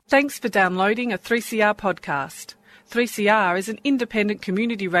Thanks for downloading a 3CR podcast. 3CR is an independent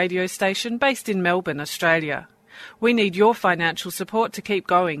community radio station based in Melbourne, Australia. We need your financial support to keep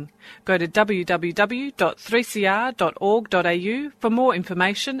going. Go to www.3cr.org.au for more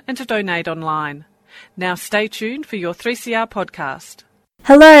information and to donate online. Now stay tuned for your 3CR podcast.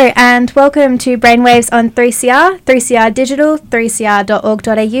 Hello and welcome to Brainwaves on 3CR, 3CR Digital,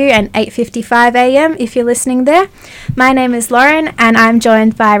 3cr.org.au and 8:55am if you're listening there. My name is Lauren and I'm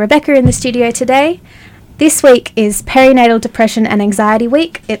joined by Rebecca in the studio today. This week is Perinatal Depression and Anxiety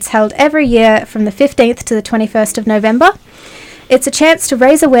Week. It's held every year from the 15th to the 21st of November. It's a chance to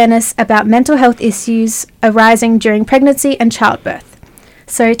raise awareness about mental health issues arising during pregnancy and childbirth.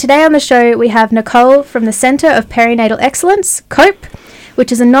 So today on the show we have Nicole from the Centre of Perinatal Excellence, COPE, which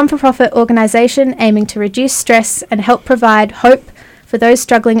is a non-for-profit organisation aiming to reduce stress and help provide hope for those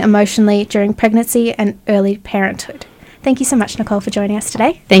struggling emotionally during pregnancy and early parenthood. Thank you so much, Nicole, for joining us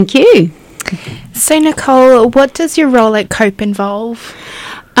today. Thank you. So, Nicole, what does your role at COPE involve?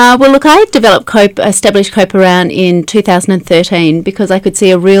 Well, look, I established COPE around in 2013 because I could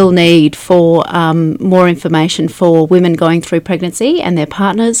see a real need for more information for women going through pregnancy and their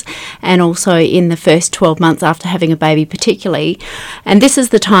partners, and also in the first 12 months after having a baby particularly. And this is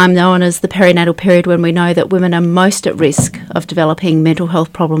the time known as the perinatal period when we know that women are most at risk of developing mental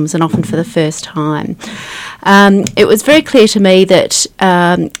health problems, and often for the first time. It was very clear to me that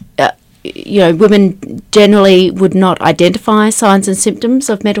women generally would not identify signs and symptoms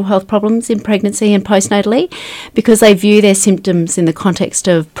of mental health problems in pregnancy and postnatally because they view their symptoms in the context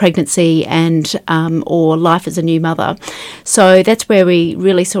of pregnancy and or life as a new mother. So that's where we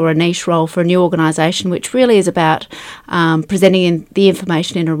really saw a niche role for a new organisation, which really is about presenting the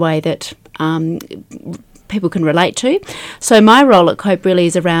information in a way that people can relate to. So my role at COPE really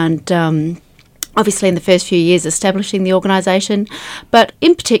is around obviously in the first few years establishing the organisation, but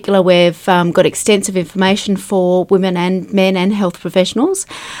in particular we've got extensive information for women and men and health professionals.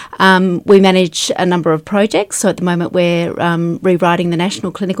 We manage a number of projects, so at the moment we're rewriting the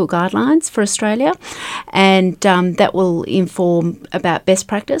National Clinical Guidelines for Australia, and that will inform about best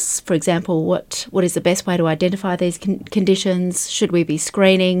practice. For example, what is the best way to identify these conditions? Should we be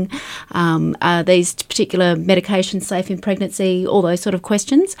screening? Are these particular medications safe in pregnancy? All those sort of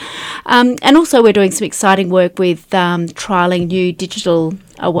questions. And also we're doing some exciting work with trialling new digital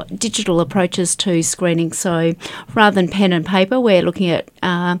approaches to screening. So rather than pen and paper, we're looking at,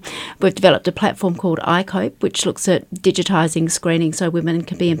 we've developed a platform called iCope, which looks at digitising screening so women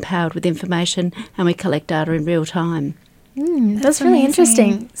can be empowered with information and we collect data in real time. That's really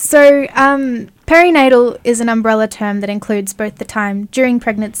interesting. So perinatal is an umbrella term that includes both the time during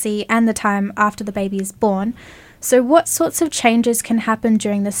pregnancy and the time after the baby is born. So what sorts of changes can happen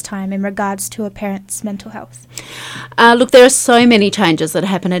during this time in regards to a parent's mental health? Look, there are so many changes that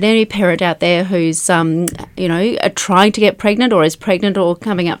happen, and any parent out there who's, trying to get pregnant or is pregnant or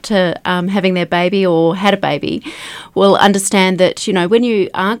coming up to having their baby or had a baby will understand that, when you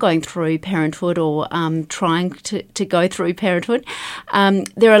are going through parenthood or trying to go through parenthood,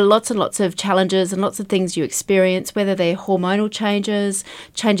 there are lots and lots of challenges and lots of things you experience, whether they're hormonal changes,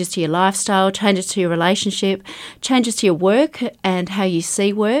 changes to your lifestyle, changes to your relationship, changes to your work and how you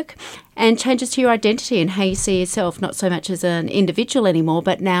see work, and changes to your identity and how you see yourself, not so much as an individual anymore,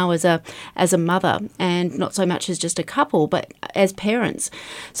 but now as a mother, and not so much as just a couple, but as parents.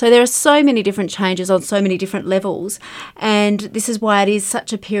 So there are so many different changes on so many different levels, and this is why it is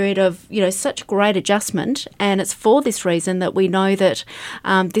such a period of, such great adjustment, and it's for this reason that we know that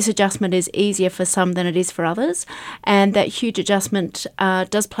this adjustment is easier for some than it is for others, and that huge adjustment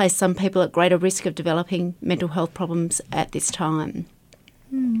does place some people at greater risk of developing mental health problems at this time.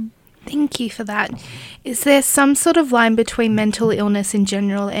 Thank you for that. Is there some sort of line between mental illness in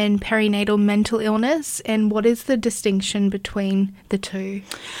general and perinatal mental illness, and what is the distinction between the two?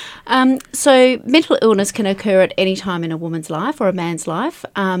 So mental illness can occur at any time in a woman's life or a man's life,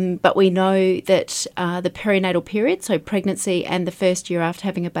 but we know that the perinatal period, so pregnancy and the first year after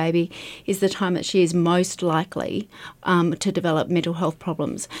having a baby, is the time that she is most likely to develop mental health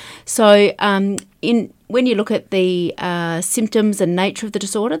problems. So when you look at the symptoms and nature of the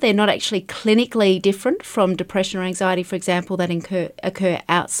disorder, they're not actually clinically different from depression or anxiety, for example, that occur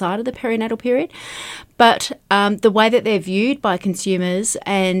outside of the perinatal period. But the way that they're viewed by consumers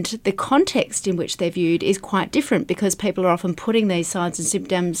and the context in which they're viewed is quite different, because people are often putting these signs and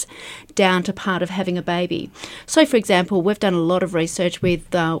symptoms down to part of having a baby. So, for example, we've done a lot of research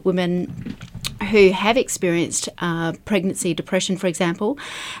with women who have experienced pregnancy depression, for example,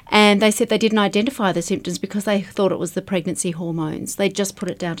 and they said they didn't identify the symptoms because they thought it was the pregnancy hormones. They just put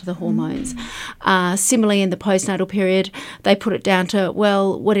it down to the hormones. Similarly, in the postnatal period, they put it down to,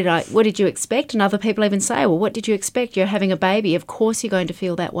 well, what did you expect? And other people even say, well, what did you expect? You're having a baby. Of course you're going to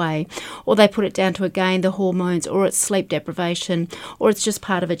feel that way. Or they put it down to, again, the hormones, or it's sleep deprivation, or it's just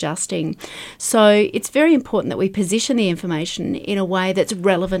part of adjusting. So it's very important that we position the information in a way that's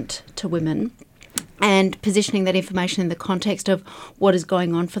relevant to women, and positioning that information in the context of what is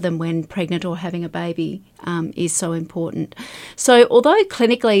going on for them when pregnant or having a baby is so important. So although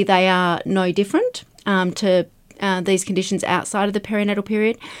clinically they are no different to these conditions outside of the perinatal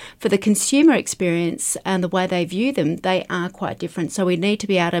period, for the consumer experience and the way they view them, they are quite different. So we need to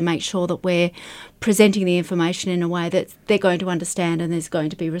be able to make sure that we're presenting the information in a way that they're going to understand and is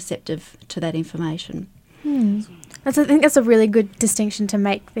going to be receptive to that information. I think that's a really good distinction to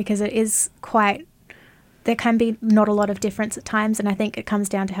make, because it is quite... There can be not a lot of difference at times, and I think it comes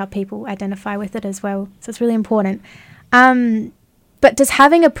down to how people identify with it as well. So it's really important. But does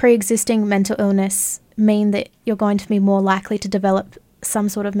having a pre-existing mental illness mean that you're going to be more likely to develop some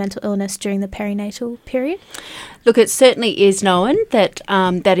sort of mental illness during the perinatal period? Look, it certainly is known that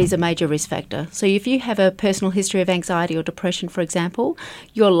that is a major risk factor. So if you have a personal history of anxiety or depression, for example,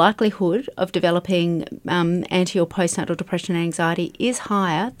 your likelihood of developing anti or postnatal depression and anxiety is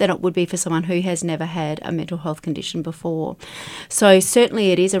higher than it would be for someone who has never had a mental health condition before. So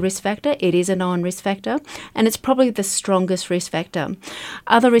certainly it is a risk factor. It is a known risk factor, and it's probably the strongest risk factor.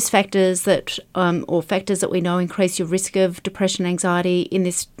 Other risk factors that or factors that we know increase your risk of depression and anxiety in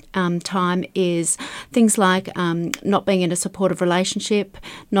this time is things like not being in a supportive relationship,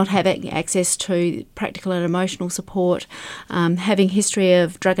 not having access to practical and emotional support, having history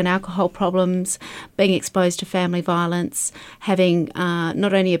of drug and alcohol problems, being exposed to family violence, having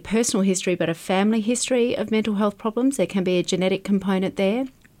not only a personal history but a family history of mental health problems. There can be a genetic component there.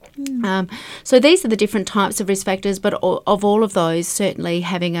 So these are the different types of risk factors, but of all of those, certainly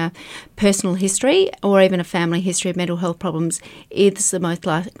having a personal history or even a family history of mental health problems is the most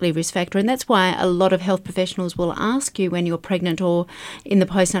likely risk factor. And that's why a lot of health professionals will ask you when you're pregnant or in the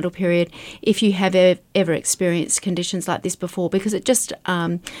postnatal period if you have ever experienced conditions like this before, because it just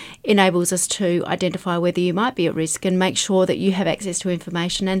enables us to identify whether you might be at risk and make sure that you have access to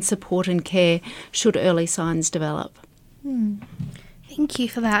information and support and care should early signs develop. Thank you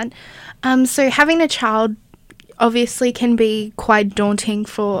for that. So having a child obviously can be quite daunting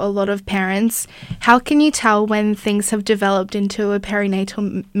for a lot of parents. How can you tell when things have developed into a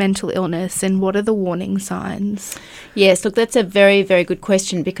perinatal mental illness, and what are the warning signs? Yes, look, that's a very, very good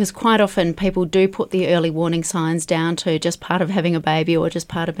question, because quite often people do put the early warning signs down to just part of having a baby or just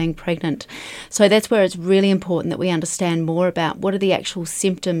part of being pregnant. So that's where it's really important that we understand more about what are the actual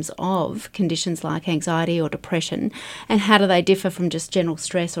symptoms of conditions like anxiety or depression, and how do they differ from just general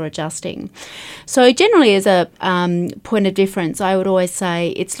stress or adjusting. So generally, as a point of difference, I would always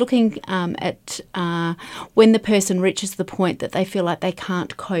say it's looking at when the person reaches the point that they feel like they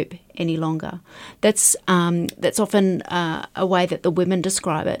can't cope any longer. That's often a way that the women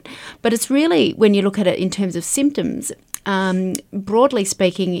describe it. But it's really, when you look at it in terms of symptoms, broadly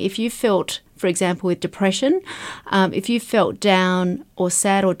speaking, if you felt, for example, with depression, if you felt down or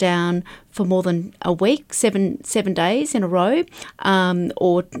sad or down for more than a week, seven days in a row,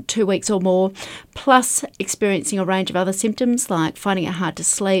 or 2 weeks or more, plus experiencing a range of other symptoms like finding it hard to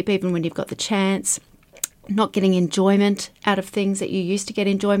sleep even when you've got the chance, not getting enjoyment out of things that you used to get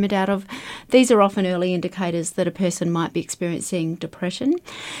enjoyment out of. These are often early indicators that a person might be experiencing depression.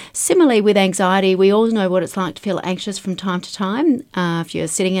 Similarly, with anxiety, we all know what it's like to feel anxious from time to time. If you're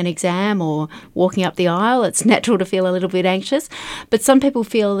sitting an exam or walking up the aisle, it's natural to feel a little bit anxious. But some people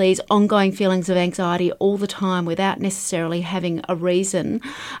feel these ongoing feelings of anxiety all the time without necessarily having a reason,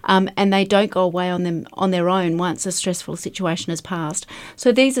 and they don't go away on their own once a stressful situation has passed.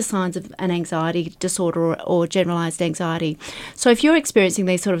 So these are signs of an anxiety disorder or generalised anxiety. So if you're experiencing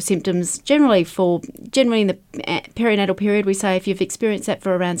these sort of symptoms, generally in the perinatal period, we say if you've experienced that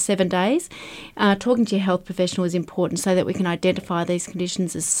for around 7 days, talking to your health professional is important so that we can identify these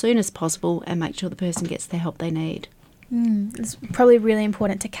conditions as soon as possible and make sure the person gets the help they need. It's probably really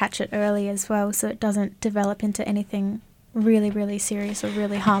important to catch it early as well, so it doesn't develop into anything really, really serious or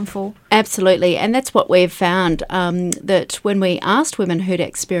really harmful. Absolutely, and that's what we've found, that when we asked women who'd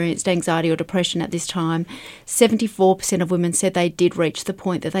experienced anxiety or depression at this time, 74% of women said they did reach the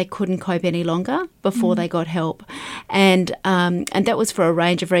point that they couldn't cope any longer before they got help. And that was for a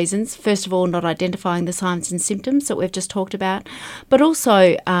range of reasons. First of all, not identifying the signs and symptoms that we've just talked about, but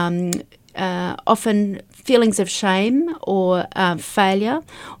also often feelings of shame or failure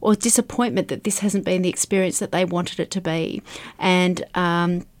or disappointment that this hasn't been the experience that they wanted it to be. And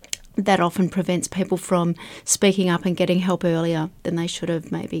that often prevents people from speaking up and getting help earlier than they should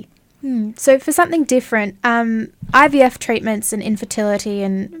have maybe. So for something different, IVF treatments and infertility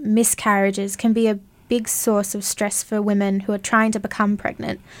and miscarriages can be a big source of stress for women who are trying to become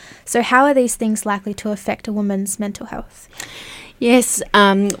pregnant. So how are these things likely to affect a woman's mental health? Yes.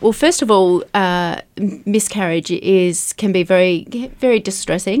 Well, first of all, miscarriage can be very, very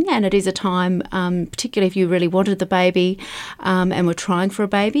distressing, and it is a time, particularly if you really wanted the baby and were trying for a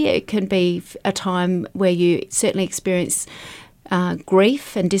baby, it can be a time where you certainly experience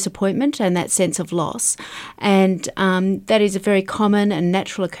grief and disappointment and that sense of loss. And that is a very common and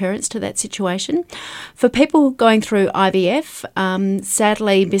natural occurrence to that situation. For people going through IVF,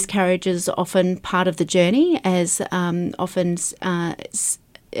 sadly, miscarriage is often part of the journey, as often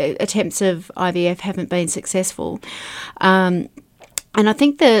attempts of IVF haven't been successful. And I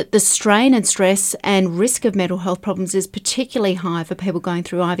think the strain and stress and risk of mental health problems is particularly high for people going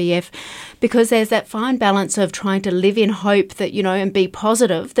through IVF, because there's that fine balance of trying to live in hope that, and be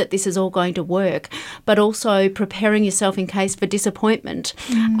positive that this is all going to work, but also preparing yourself in case for disappointment.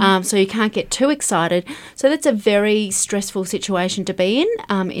 So you can't get too excited. So that's a very stressful situation to be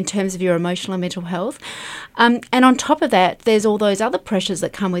in terms of your emotional and mental health. And on top of that, there's all those other pressures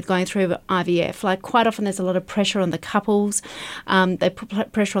that come with going through IVF. Like quite often there's a lot of pressure on the couples. They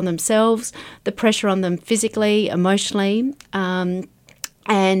put pressure on themselves, the pressure on them physically, emotionally, and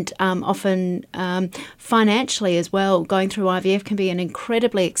often financially as well. Going through IVF can be an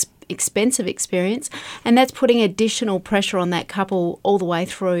incredibly expensive experience, and that's putting additional pressure on that couple all the way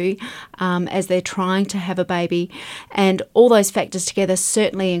through as they're trying to have a baby. And all those factors together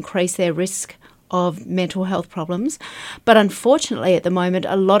certainly increase their risk of mental health problems. But unfortunately at the moment,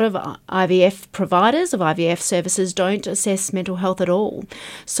 a lot of IVF providers of IVF services don't assess mental health at all.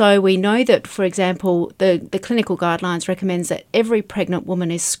 So we know that, for example, the clinical guidelines recommends that every pregnant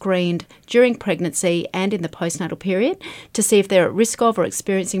woman is screened during pregnancy and in the postnatal period to see if they're at risk of or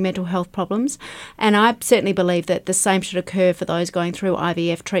experiencing mental health problems. And I certainly believe that the same should occur for those going through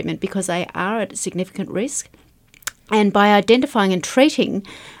IVF treatment, because they are at significant risk. And by identifying and treating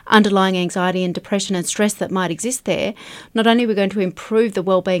underlying anxiety and depression and stress that might exist there, not only are we going to improve the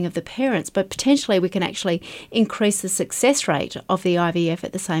well-being of the parents, but potentially we can actually increase the success rate of the IVF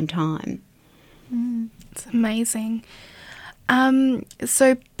at the same time. It's amazing.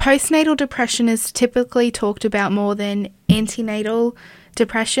 So postnatal depression is typically talked about more than antenatal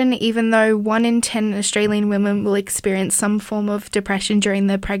depression, even though 1 in 10 Australian women will experience some form of depression during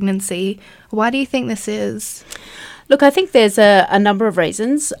their pregnancy. Why do you think this is? Look, I think there's a number of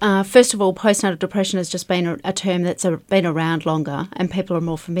reasons. First of all, postnatal depression has just been a term that's been around longer and people are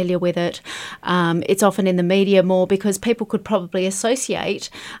more familiar with it. It's often in the media more because people could probably associate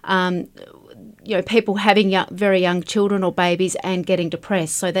people having very young children or babies and getting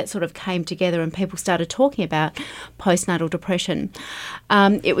depressed. So that sort of came together and people started talking about postnatal depression.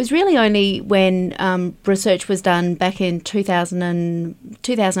 It was really only when research was done back in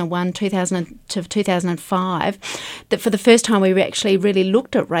 2001, 2000 to 2005 that for the first time we actually really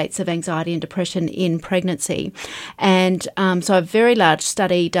looked at rates of anxiety and depression in pregnancy. And so a very large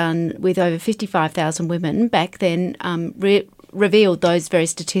study done with over 55,000 women back then revealed those very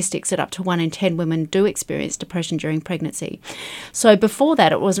statistics that up to 1 in 10 women do experience depression during pregnancy. So before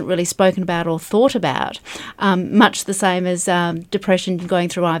that, it wasn't really spoken about or thought about, much the same as depression going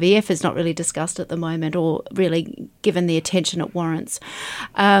through IVF is not really discussed at the moment or really given the attention it warrants.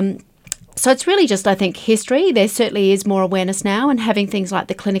 So it's really just, I think, history. There certainly is more awareness now, and having things like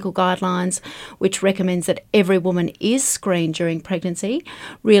the clinical guidelines, which recommends that every woman is screened during pregnancy,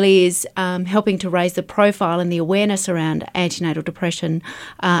 really is helping to raise the profile and the awareness around antenatal depression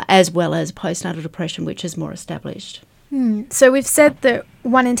as well as postnatal depression, which is more established. So we've said that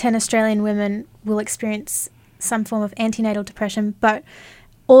 1 in 10 Australian women will experience some form of antenatal depression, but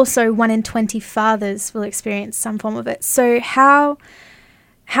also 1 in 20 fathers will experience some form of it. So how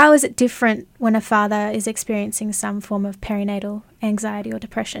is it different when a father is experiencing some form of perinatal anxiety or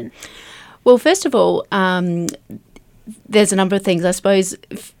depression? Well, first of all, there's a number of things. I suppose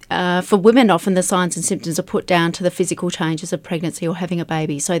for women, often the signs and symptoms are put down to the physical changes of pregnancy or having a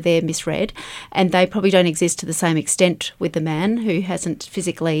baby, so they're misread, and they probably don't exist to the same extent with the man who hasn't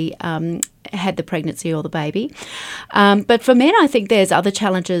physically had the pregnancy or the baby. But for men, I think there's other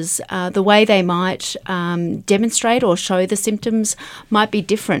challenges. The way they might demonstrate or show the symptoms might be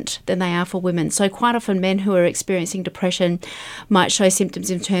different than they are for women. So quite often men who are experiencing depression might show symptoms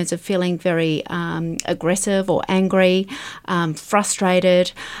in terms of feeling very aggressive or angry,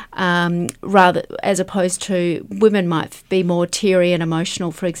 frustrated, rather as opposed to women might be more teary and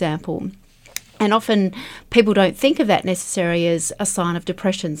emotional, for example. And often people don't think of that necessarily as a sign of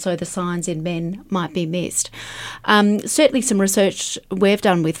depression, so the signs in men might be missed. Certainly some research we've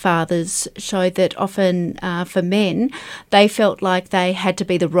done with fathers showed that often for men, they felt like they had to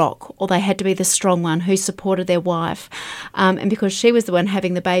be the rock or they had to be the strong one who supported their wife. And because she was the one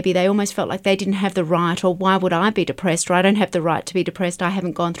having the baby, they almost felt like they didn't have the right, or why would I be depressed, or I don't have the right to be depressed, I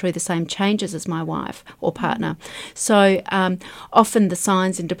haven't gone through the same changes as my wife or partner. So often the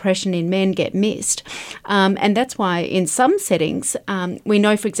signs in depression in men get missed. And that's why in some settings, we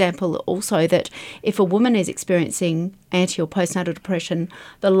know, for example, also that if a woman is experiencing anti or postnatal depression,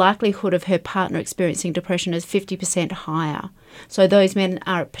 the likelihood of her partner experiencing depression is 50% higher. So those men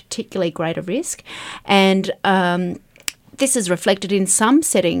are at particularly greater risk. And this is reflected in some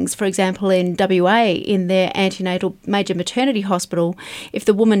settings. For example, in WA, in their antenatal major maternity hospital, if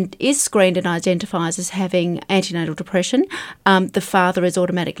the woman is screened and identifies as having antenatal depression, the father is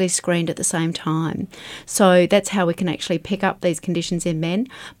automatically screened at the same time. So that's how we can actually pick up these conditions in men.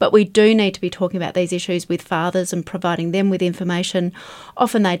 But we do need to be talking about these issues with fathers and providing them with information.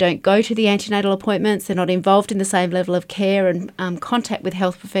 Often they don't go to the antenatal appointments, they're not involved in the same level of care and contact with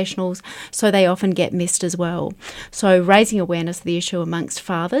health professionals, so they often get missed as well. So raising awareness of the issue amongst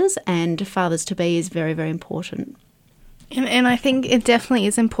fathers and fathers-to-be is very, very important. And I think it definitely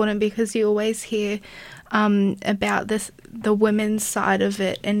is important because you always hear about the women's side of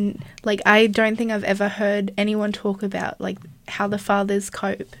it, and like I don't think I've ever heard anyone talk about like how the fathers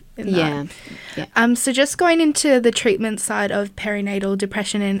cope in that. Yeah. So just going into the treatment side of perinatal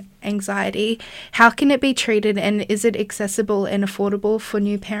depression and anxiety, how can it be treated, and is it accessible and affordable for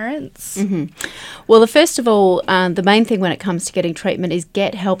new parents? Mm-hmm. Well, first of all, the main thing when it comes to getting treatment is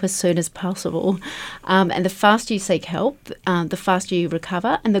get help as soon as possible. And the faster you seek help, the faster you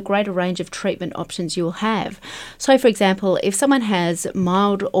recover, and the greater range of treatment options you'll have. So, for example, if someone has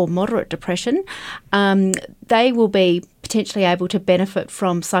mild or moderate depression, they will be potentially able to benefit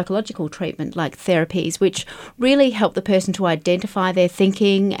from psychological treatment like therapies, which really help the person to identify their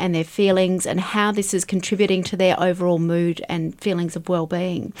thinking and their feelings and how this is contributing to their overall mood and feelings of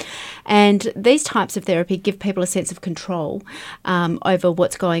well-being. And these types of therapy give people a sense of control over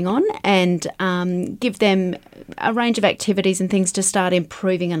what's going on and give them a range of activities and things to start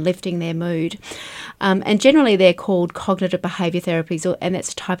improving and lifting their mood. And generally they're called cognitive behaviour therapies, and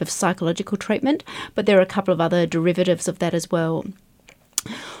that's a type of psychological treatment, but there are a couple of other derivatives of that as well.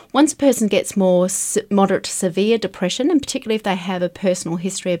 Once a person gets more moderate to severe depression, and particularly if they have a personal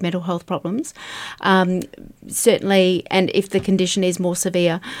history of mental health problems, certainly, and if the condition is more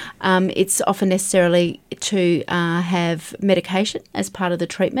severe, it's often necessarily to have medication as part of the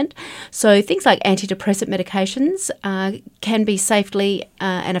treatment. So things like antidepressant medications can be safely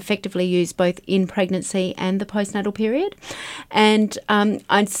and effectively used both in pregnancy and the postnatal period. And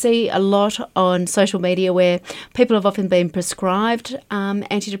I see a lot on social media where people have often been prescribed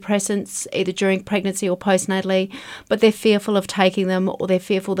antidepressants either during pregnancy or postnatally, but they're fearful of taking them, or they're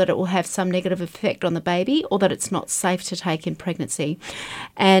fearful that it will have some negative effect on the baby, or that it's not safe to take in pregnancy.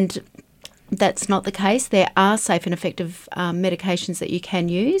 And that's not the case. There are safe and effective medications that you can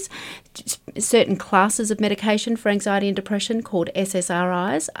use. Certain classes of medication for anxiety and depression called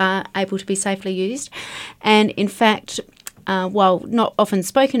SSRIs are able to be safely used. And in fact, while not often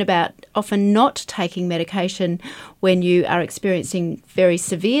spoken about, often not taking medication when you are experiencing very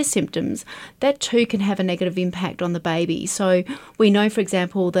severe symptoms, that too can have a negative impact on the baby. So we know, for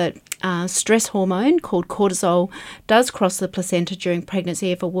example, that stress hormone called cortisol does cross the placenta during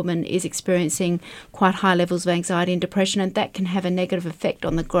pregnancy if a woman is experiencing quite high levels of anxiety and depression, and that can have a negative effect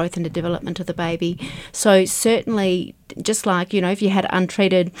on the growth and the development of the baby. So certainly, just like, if you had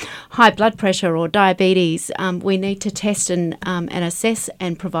untreated high blood pressure or diabetes, we need to test and assess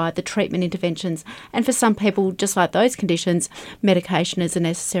and provide the treatment interventions. And for some people, just like those conditions, medication is a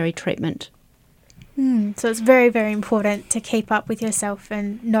necessary treatment. So it's very, very important to keep up with yourself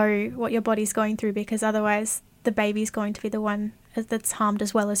and know what your body's going through, because otherwise the baby's going to be the one that's harmed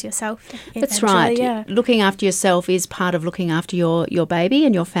as well as yourself. That's right. Yeah. Looking after yourself is part of looking after your baby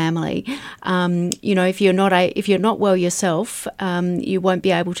and your family. If you're not well yourself, you won't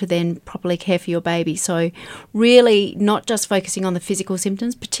be able to then properly care for your baby. So really not just focusing on the physical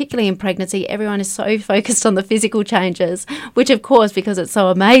symptoms, particularly in pregnancy. Everyone is so focused on the physical changes, which of course, because it's so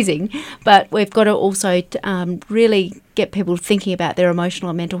amazing, but we've got to also really get people thinking about their emotional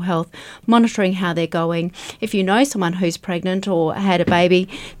and mental health, monitoring how they're going. If you know someone who's pregnant or had a baby,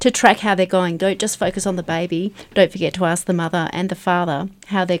 to track how they're going. Don't just focus on the baby. Don't forget to ask the mother and the father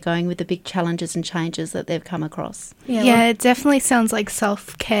how they're going with the big challenges and changes that they've come across. Yeah, it definitely sounds like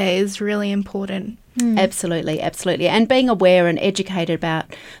self-care is really important. Absolutely. And being aware and educated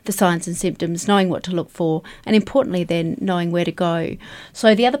about the signs and symptoms, knowing what to look for, and importantly then knowing where to go.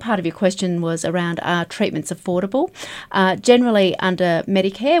 So the other part of your question was around are treatments affordable? Generally under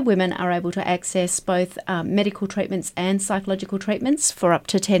Medicare, women are able to access both medical treatments and psychological treatments for up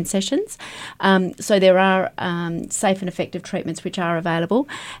to 10 sessions. So there are safe and effective treatments which are available,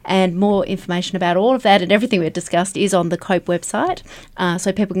 and more information about all of that and everything we've discussed is on the COPE website.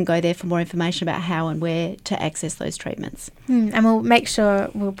 So people can go there for more information about how and where to access those treatments. And we'll make sure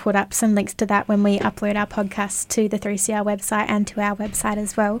we'll put up some links to that when we upload our podcast to the 3CR website and to our website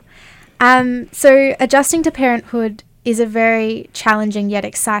as well. So adjusting to parenthood is a very challenging yet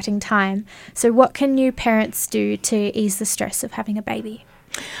exciting time. So what can new parents do to ease the stress of having a baby?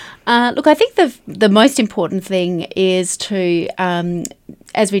 Look, I think the most important thing is to,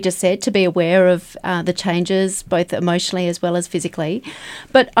 as we just said, to be aware of the changes, both emotionally as well as physically.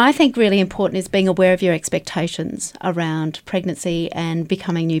 But I think really important is being aware of your expectations around pregnancy and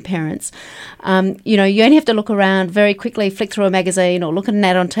becoming new parents. You only have to look around very quickly, flick through a magazine or look at an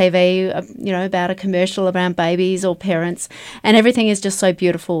ad on TV, about a commercial around babies or parents, and everything is just so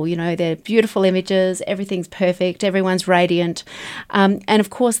beautiful. They're beautiful images, everything's perfect, everyone's radiant. And of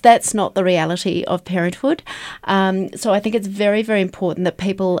course, that's not the reality of parenthood. So I think it's very, very important that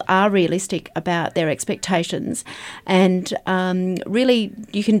people are realistic about their expectations, and really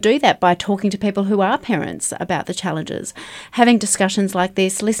you can do that by talking to people who are parents about the challenges, having discussions like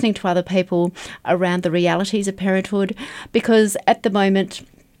this, listening to other people around the realities of parenthood, because at the moment,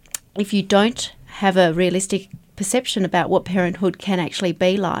 if you don't have a realistic perception about what parenthood can actually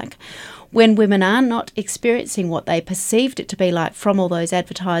be like, when women are not experiencing what they perceived it to be like from all those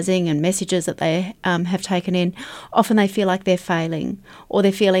advertising and messages that they have taken in, often they feel like they're failing, or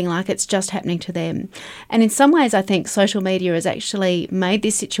they're feeling like it's just happening to them. And in some ways, I think social media has actually made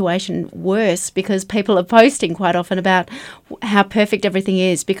this situation worse, because people are posting quite often about how perfect everything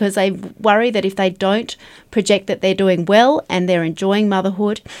is, because they worry that if they don't project that they're doing well and they're enjoying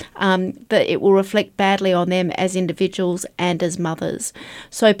motherhood, that it will reflect badly on them as individuals and as mothers.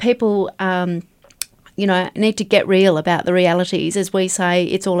 So people need to get real about the realities. As we say,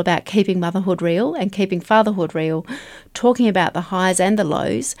 it's all about keeping motherhood real and keeping fatherhood real, talking about the highs and the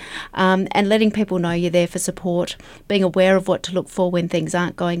lows, and letting people know you're there for support, being aware of what to look for when things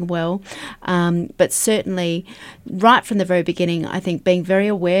aren't going well. But certainly, right from the very beginning, I think being very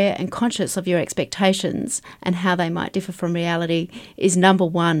aware and conscious of your expectations and how they might differ from reality is number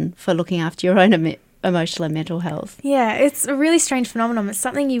one for looking after your own emotional and mental health. Yeah, it's a really strange phenomenon. It's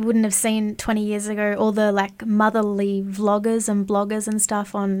something you wouldn't have seen 20 years ago. All the motherly vloggers and bloggers and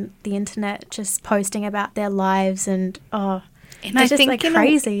stuff on the internet just posting about their lives, and and I think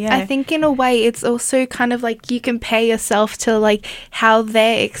crazy. I think in a way it's also kind of like you compare yourself to how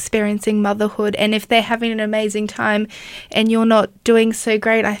they're experiencing motherhood, and if they're having an amazing time and you're not doing so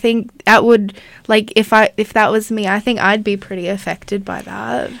great, I think that would, if that was me, I think I'd be pretty affected by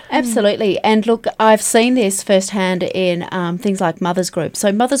that. Absolutely. And look, I've seen this firsthand in things like mothers groups.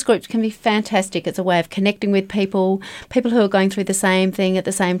 So mothers groups can be fantastic. It's a way of connecting with people who are going through the same thing at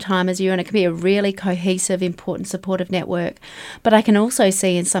the same time as you, and it can be a really cohesive, important, supportive network. But I can also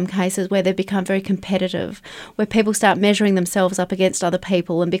see in some cases where they've become very competitive, where people start measuring themselves up against other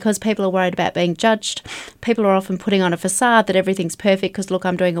people, and because people are worried about being judged, people are often putting on a facade that everything's perfect because, look,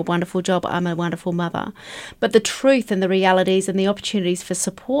 I'm doing a wonderful job, I'm a wonderful mother. But the truth and the realities and the opportunities for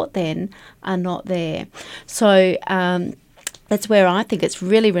support then are not there. So that's where I think it's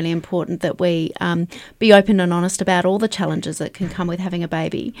really, really important that we be open and honest about all the challenges that can come with having a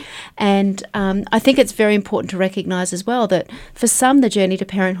baby. And I think it's very important to recognise as well that for some the journey to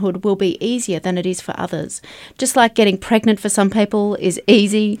parenthood will be easier than it is for others. Just like getting pregnant for some people is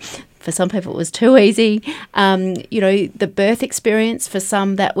easy, for some people it was too easy. The birth experience for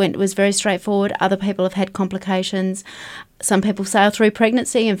some was very straightforward. Other people have had complications. Some people sail through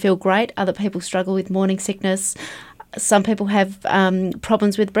pregnancy and feel great. Other people struggle with morning sickness. Some people have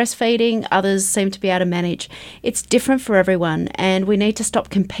problems with breastfeeding, others seem to be able to manage. It's different for everyone, and we need to stop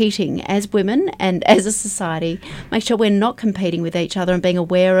competing as women and as a society. Make sure we're not competing with each other and being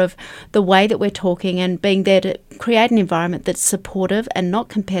aware of the way that we're talking and being there to create an environment that's supportive and not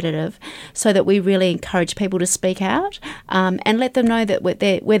competitive, so that we really encourage people to speak out and let them know that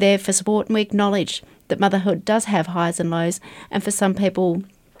we're there for support, and we acknowledge that motherhood does have highs and lows, and for some people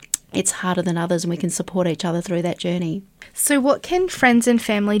it's harder than others, and we can support each other through that journey. So what can friends and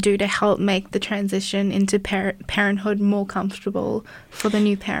family do to help make the transition into parenthood more comfortable for the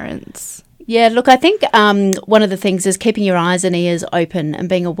new parents? Yeah, look, I think one of the things is keeping your eyes and ears open and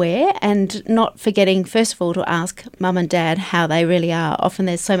being aware, and not forgetting, first of all, to ask mum and dad how they really are. Often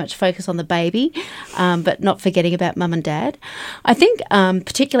there's so much focus on the baby, but not forgetting about mum and dad. I think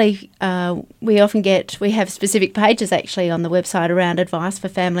particularly we have specific pages actually on the website around advice for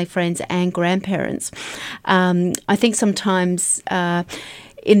family, friends and grandparents. I think sometimes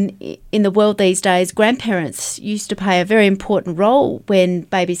in the world these days, grandparents used to play a very important role when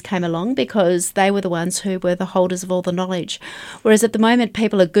babies came along, because they were the ones who were the holders of all the knowledge. Whereas at the moment,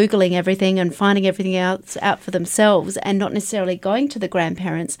 people are Googling everything and finding everything out for themselves and not necessarily going to the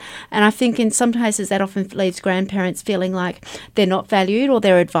grandparents. And I think in some cases that often leaves grandparents feeling like they're not valued or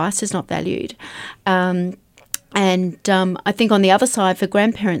their advice is not valued. And I think on the other side for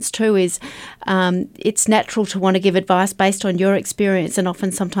grandparents too is it's natural to want to give advice based on your experience, and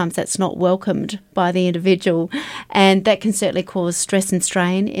often sometimes that's not welcomed by the individual, and that can certainly cause stress and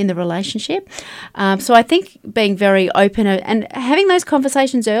strain in the relationship. So I think being very open and having those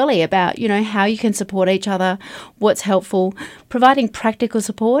conversations early about, how you can support each other, what's helpful, providing practical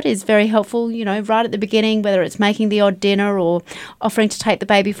support is very helpful, right at the beginning, whether it's making the odd dinner or offering to take the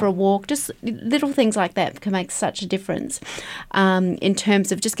baby for a walk, just little things like that can make such a difference in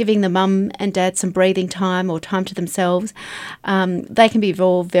terms of just giving the mum and dad some breathing time or time to themselves. They can be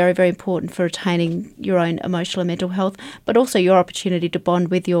all very, very important for retaining your own emotional and mental health, but also your opportunity to bond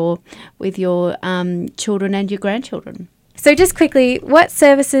with your children and your grandchildren. So just quickly, what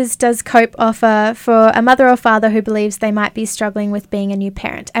services does COPE offer for a mother or father who believes they might be struggling with being a new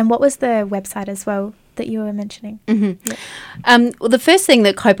parent? And what was the website as well that you were mentioning? Mm-hmm. Yeah. Well, the first thing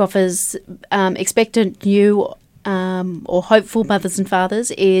that COPE offers expectant new or hopeful mothers and fathers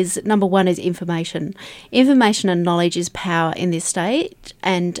is, number one, is information. Information and knowledge is power in this state,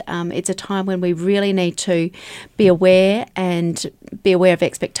 and it's a time when we really need to be aware of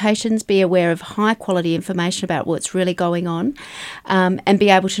expectations, be aware of high quality information about what's really going on, and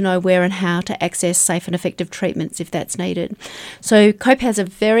be able to know where and how to access safe and effective treatments if that's needed. So COPE has a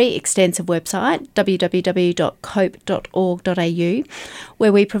very extensive website, www.cope.org.au,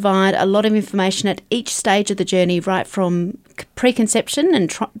 where we provide a lot of information at each stage of the journey, right from preconception and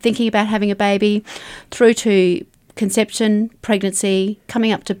thinking about having a baby through to conception, pregnancy,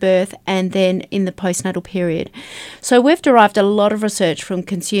 coming up to birth, and then in the postnatal period. So we've derived a lot of research from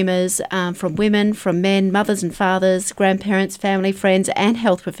consumers, from women, from men, mothers and fathers, grandparents, family, friends, and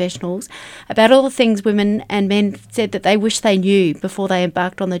health professionals about all the things women and men said that they wish they knew before they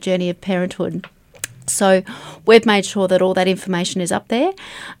embarked on the journey of parenthood. So we've made sure that all that information is up there.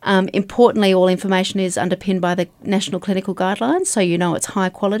 Importantly, all information is underpinned by the National Clinical Guidelines, so it's high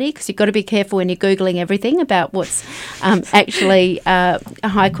quality, because you've got to be careful when you're Googling everything about what's actually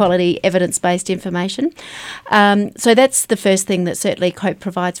high quality evidence-based information. So that's the first thing that certainly COPE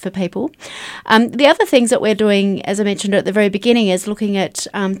provides for people. The other things that we're doing, as I mentioned at the very beginning, is looking at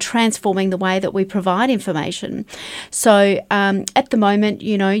transforming the way that we provide information. So at the moment,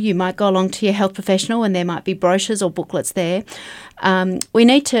 you might go along to your health professional and there might be brochures or booklets there. We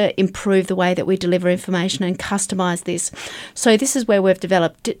need to improve the way that we deliver information and customise this. So this is where we've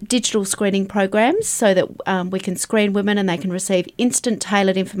developed digital screening programs so that we can screen women and they can receive instant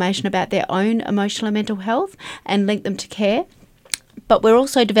tailored information about their own emotional and mental health and link them to care. But we're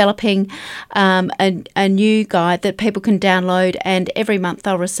also developing a new guide that people can download, and every month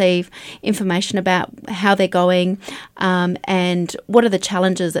they'll receive information about how they're going and what are the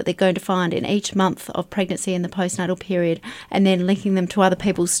challenges that they're going to find in each month of pregnancy and the postnatal period, and then linking them to other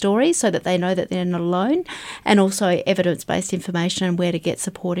people's stories so that they know that they're not alone, and also evidence-based information and where to get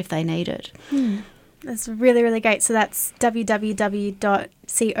support if they need it. That's really, really great. So that's www.cope.org.au.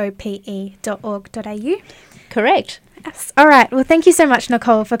 Correct. Yes. All right. Well, thank you so much,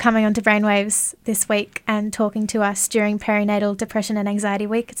 Nicole, for coming on to Brainwaves this week and talking to us during Perinatal Depression and Anxiety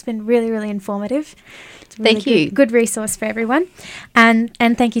Week. It's been really, really informative. It's a really Thank you. Good resource for everyone. And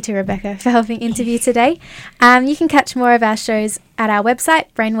thank you to Rebecca for helping interview today. You can catch more of our shows at our website,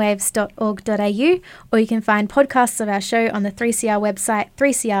 brainwaves.org.au, or you can find podcasts of our show on the 3CR website,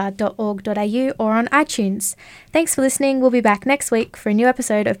 3cr.org.au, or on iTunes. Thanks for listening. We'll be back next week for a new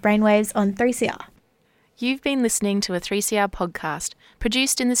episode of Brainwaves on 3CR. You've been listening to a 3CR podcast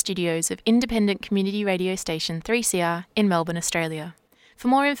produced in the studios of independent community radio station 3CR in Melbourne, Australia. For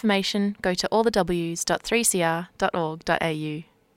more information, go to allthews.3cr.org.au.